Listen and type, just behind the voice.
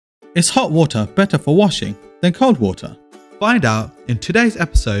Is hot water better for washing than cold water? Find out in today's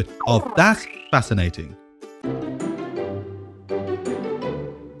episode of That's Fascinating.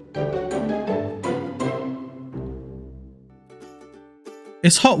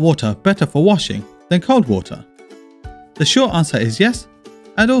 Is hot water better for washing than cold water? The short answer is yes,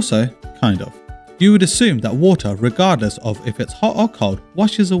 and also kind of. You would assume that water, regardless of if it's hot or cold,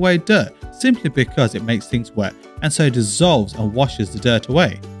 washes away dirt simply because it makes things wet and so dissolves and washes the dirt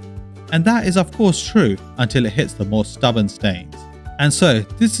away. And that is of course true until it hits the more stubborn stains. And so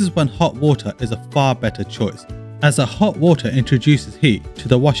this is when hot water is a far better choice, as the hot water introduces heat to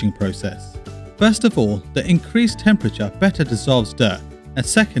the washing process. First of all, the increased temperature better dissolves dirt, and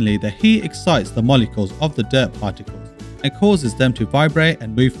secondly, the heat excites the molecules of the dirt particles and causes them to vibrate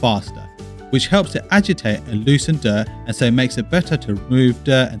and move faster, which helps to agitate and loosen dirt and so makes it better to remove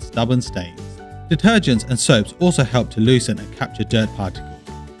dirt and stubborn stains. Detergents and soaps also help to loosen and capture dirt particles.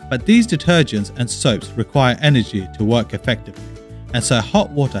 But these detergents and soaps require energy to work effectively, and so hot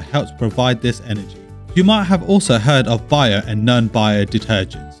water helps provide this energy. You might have also heard of bio and non-bio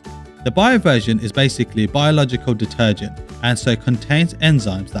detergents. The bio version is basically biological detergent and so contains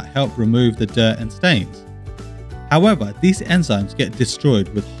enzymes that help remove the dirt and stains. However, these enzymes get destroyed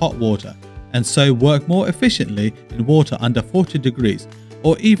with hot water and so work more efficiently in water under 40 degrees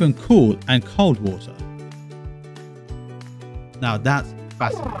or even cool and cold water. Now that's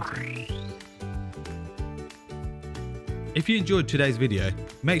fascinating. If you enjoyed today's video,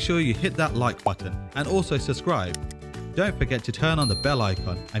 make sure you hit that like button and also subscribe. Don't forget to turn on the bell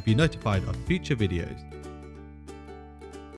icon and be notified of future videos.